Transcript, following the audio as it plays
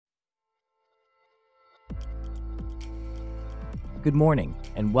Good morning,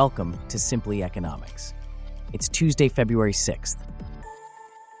 and welcome to Simply Economics. It's Tuesday, February 6th.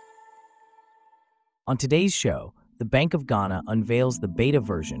 On today's show, the Bank of Ghana unveils the beta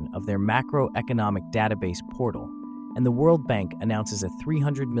version of their macroeconomic database portal, and the World Bank announces a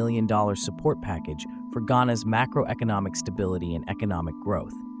 $300 million support package for Ghana's macroeconomic stability and economic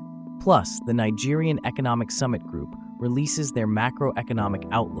growth. Plus, the Nigerian Economic Summit Group releases their macroeconomic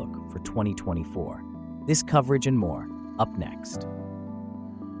outlook for 2024. This coverage and more, up next.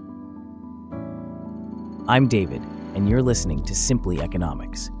 I'm David, and you're listening to Simply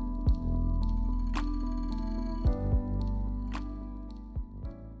Economics.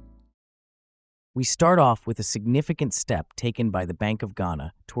 We start off with a significant step taken by the Bank of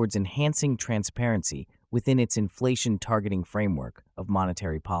Ghana towards enhancing transparency within its inflation targeting framework of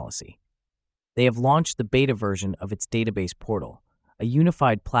monetary policy. They have launched the beta version of its database portal, a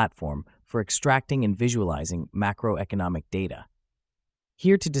unified platform for extracting and visualizing macroeconomic data.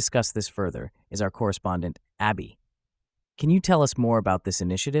 Here to discuss this further is our correspondent, Abby. Can you tell us more about this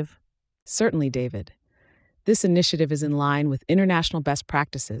initiative? Certainly, David. This initiative is in line with international best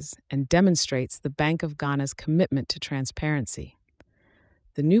practices and demonstrates the Bank of Ghana's commitment to transparency.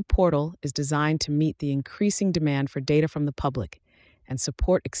 The new portal is designed to meet the increasing demand for data from the public and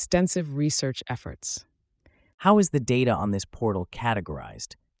support extensive research efforts. How is the data on this portal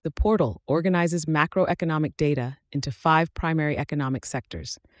categorized? The portal organizes macroeconomic data into 5 primary economic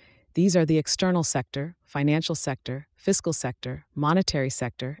sectors. These are the external sector, financial sector, fiscal sector, monetary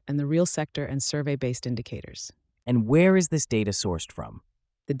sector, and the real sector and survey-based indicators. And where is this data sourced from?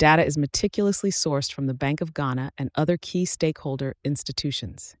 The data is meticulously sourced from the Bank of Ghana and other key stakeholder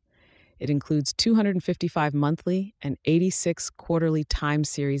institutions. It includes 255 monthly and 86 quarterly time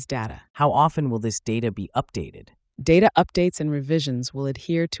series data. How often will this data be updated? Data updates and revisions will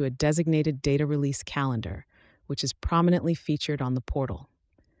adhere to a designated data release calendar, which is prominently featured on the portal.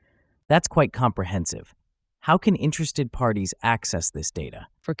 That's quite comprehensive. How can interested parties access this data?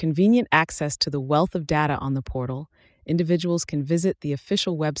 For convenient access to the wealth of data on the portal, individuals can visit the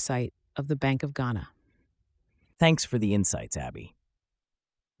official website of the Bank of Ghana. Thanks for the insights, Abby.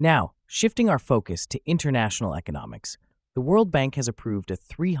 Now, shifting our focus to international economics, the World Bank has approved a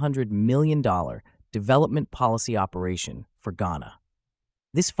 $300 million development policy operation for Ghana.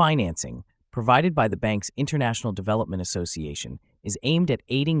 This financing, provided by the bank's International Development Association, is aimed at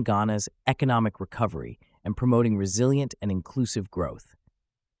aiding Ghana's economic recovery and promoting resilient and inclusive growth.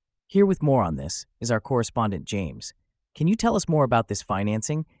 Here with more on this is our correspondent, James. Can you tell us more about this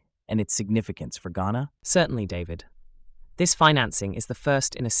financing and its significance for Ghana? Certainly, David. This financing is the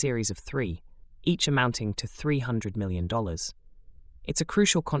first in a series of 3, each amounting to $300 million. It's a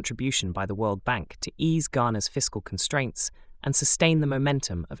crucial contribution by the World Bank to ease Ghana's fiscal constraints and sustain the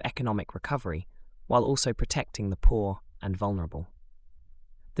momentum of economic recovery, while also protecting the poor and vulnerable.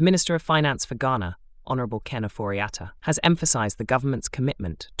 The Minister of Finance for Ghana, Honourable Ken Ofori-Atta, has emphasised the government's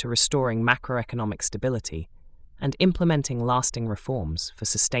commitment to restoring macroeconomic stability and implementing lasting reforms for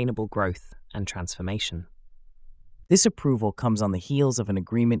sustainable growth and transformation. This approval comes on the heels of an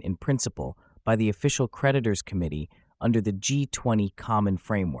agreement in principle by the Official Creditors Committee under the G20 Common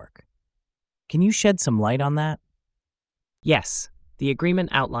Framework. Can you shed some light on that? Yes, the agreement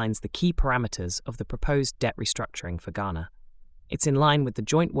outlines the key parameters of the proposed debt restructuring for Ghana. It's in line with the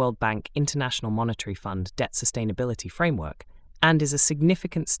joint World Bank International Monetary Fund debt sustainability framework and is a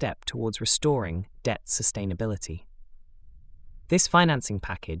significant step towards restoring debt sustainability. This financing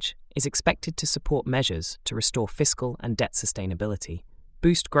package is expected to support measures to restore fiscal and debt sustainability,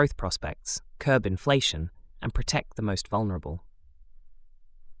 boost growth prospects, curb inflation, and protect the most vulnerable.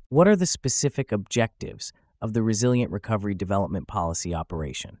 What are the specific objectives of the Resilient Recovery Development Policy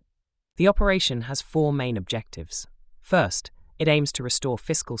operation? The operation has 4 main objectives. First, it aims to restore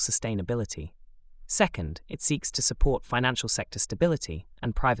fiscal sustainability. Second, it seeks to support financial sector stability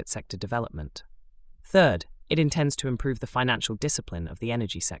and private sector development. Third, it intends to improve the financial discipline of the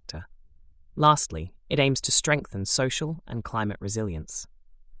energy sector. Lastly, it aims to strengthen social and climate resilience.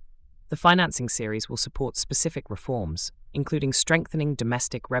 The financing series will support specific reforms, including strengthening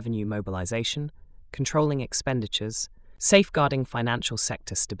domestic revenue mobilization, controlling expenditures, safeguarding financial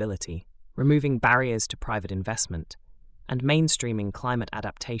sector stability, removing barriers to private investment, and mainstreaming climate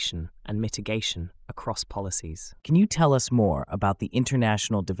adaptation and mitigation across policies. Can you tell us more about the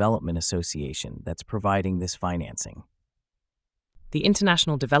International Development Association that's providing this financing? The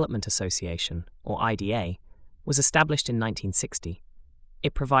International Development Association, or IDA, was established in 1960.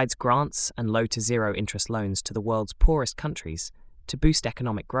 It provides grants and low to zero interest loans to the world's poorest countries to boost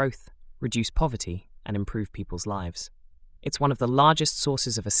economic growth, reduce poverty, and improve people's lives. It's one of the largest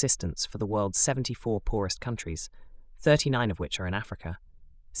sources of assistance for the world's 74 poorest countries, 39 of which are in Africa.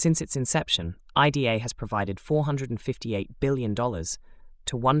 Since its inception, IDA has provided $458 billion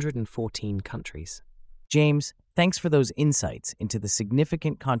to 114 countries. James, thanks for those insights into the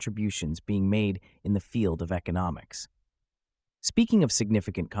significant contributions being made in the field of economics. Speaking of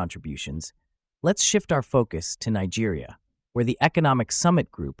significant contributions, let's shift our focus to Nigeria, where the Economic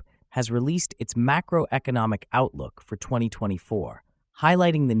Summit Group has released its macroeconomic outlook for 2024,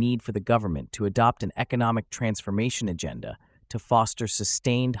 highlighting the need for the government to adopt an economic transformation agenda to foster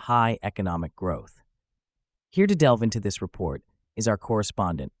sustained high economic growth. Here to delve into this report is our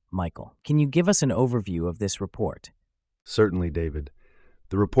correspondent, Michael. Can you give us an overview of this report? Certainly, David.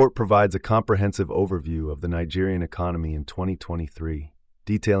 The report provides a comprehensive overview of the Nigerian economy in 2023,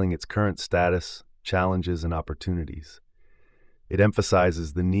 detailing its current status, challenges, and opportunities. It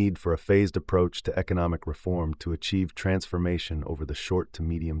emphasizes the need for a phased approach to economic reform to achieve transformation over the short to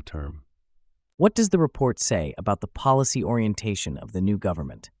medium term. What does the report say about the policy orientation of the new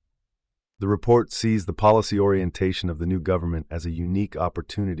government? The report sees the policy orientation of the new government as a unique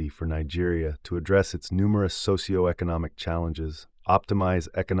opportunity for Nigeria to address its numerous socio-economic challenges, optimize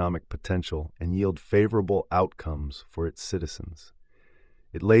economic potential, and yield favorable outcomes for its citizens.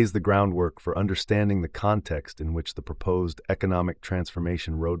 It lays the groundwork for understanding the context in which the proposed economic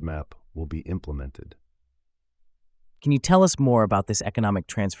transformation roadmap will be implemented. Can you tell us more about this economic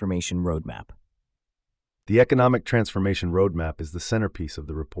transformation roadmap? The economic transformation roadmap is the centerpiece of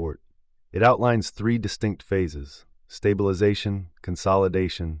the report. It outlines 3 distinct phases: stabilization,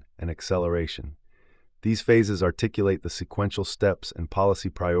 consolidation, and acceleration. These phases articulate the sequential steps and policy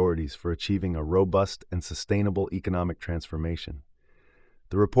priorities for achieving a robust and sustainable economic transformation.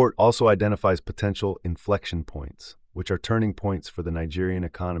 The report also identifies potential inflection points, which are turning points for the Nigerian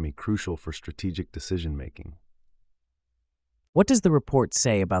economy crucial for strategic decision-making. What does the report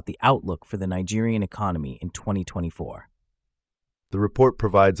say about the outlook for the Nigerian economy in 2024? The report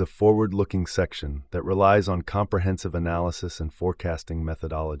provides a forward-looking section that relies on comprehensive analysis and forecasting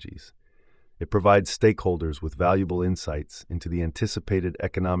methodologies. It provides stakeholders with valuable insights into the anticipated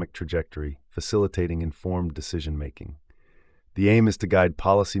economic trajectory, facilitating informed decision-making. The aim is to guide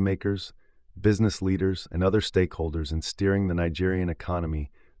policymakers, business leaders, and other stakeholders in steering the Nigerian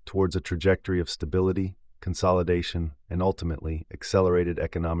economy towards a trajectory of stability, consolidation, and ultimately accelerated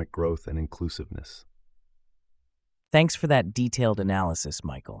economic growth and inclusiveness. Thanks for that detailed analysis,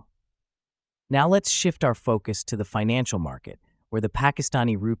 Michael. Now let's shift our focus to the financial market, where the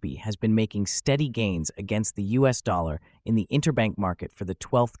Pakistani rupee has been making steady gains against the US dollar in the interbank market for the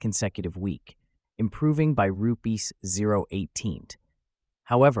 12th consecutive week, improving by rupees 0.18.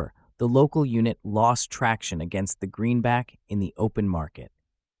 However, the local unit lost traction against the greenback in the open market.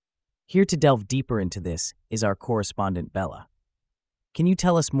 Here to delve deeper into this is our correspondent, Bella. Can you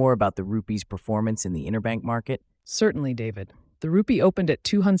tell us more about the rupee's performance in the interbank market? Certainly, David. The rupee opened at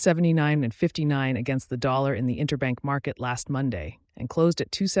 279.59 against the dollar in the interbank market last Monday and closed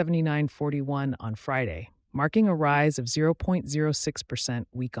at 279.41 on Friday, marking a rise of 0.06%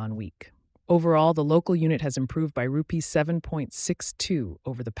 week on week. Overall, the local unit has improved by rupees 7.62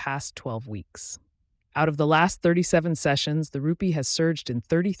 over the past 12 weeks. Out of the last 37 sessions, the rupee has surged in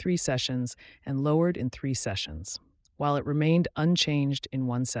 33 sessions and lowered in 3 sessions, while it remained unchanged in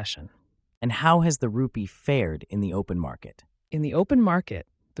 1 session. And how has the rupee fared in the open market? In the open market,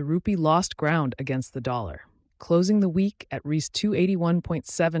 the rupee lost ground against the dollar, closing the week at Rs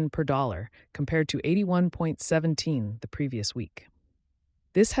 281.7 per dollar compared to 81.17 the previous week.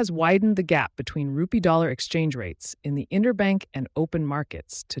 This has widened the gap between rupee-dollar exchange rates in the interbank and open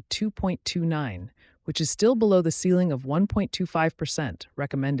markets to 2.29, which is still below the ceiling of 1.25%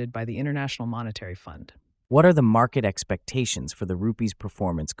 recommended by the International Monetary Fund. What are the market expectations for the rupee's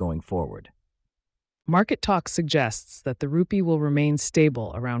performance going forward? Market talk suggests that the rupee will remain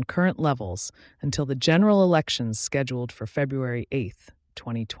stable around current levels until the general elections scheduled for February 8,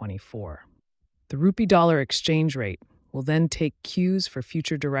 2024. The rupee-dollar exchange rate will then take cues for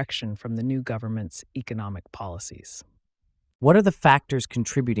future direction from the new government's economic policies. What are the factors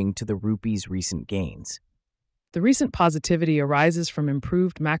contributing to the rupee's recent gains? The recent positivity arises from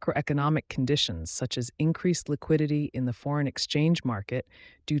improved macroeconomic conditions such as increased liquidity in the foreign exchange market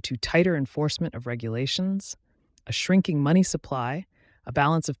due to tighter enforcement of regulations, a shrinking money supply, a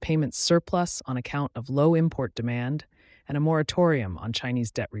balance of payments surplus on account of low import demand, and a moratorium on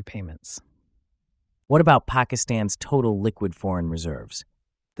Chinese debt repayments. What about Pakistan's total liquid foreign reserves?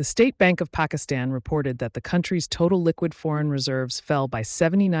 The State Bank of Pakistan reported that the country's total liquid foreign reserves fell by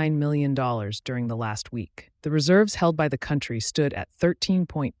 $79 million during the last week. The reserves held by the country stood at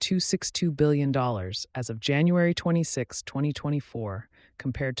 $13.262 billion as of January 26, 2024,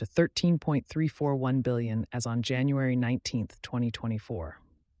 compared to $13.341 billion as on January 19, 2024.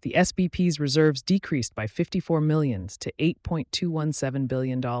 The SBP's reserves decreased by $54 million to $8.217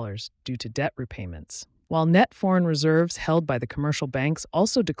 billion due to debt repayments, while net foreign reserves held by the commercial banks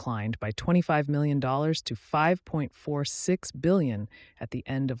also declined by $25 million to $5.46 billion at the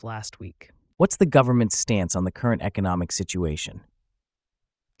end of last week. What's the government's stance on the current economic situation?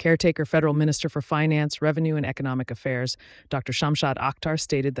 Caretaker Federal Minister for Finance, Revenue, and Economic Affairs, Dr. Shamshad Akhtar,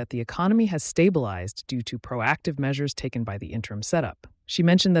 stated that the economy has stabilized due to proactive measures taken by the interim setup. She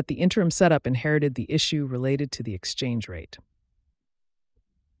mentioned that the interim setup inherited the issue related to the exchange rate.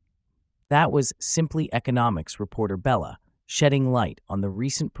 That was Simply Economics reporter Bella shedding light on the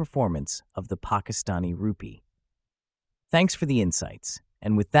recent performance of the Pakistani rupee. Thanks for the insights.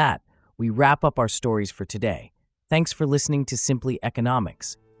 And with that, we wrap up our stories for today. Thanks for listening to Simply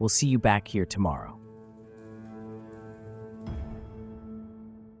Economics. We'll see you back here tomorrow.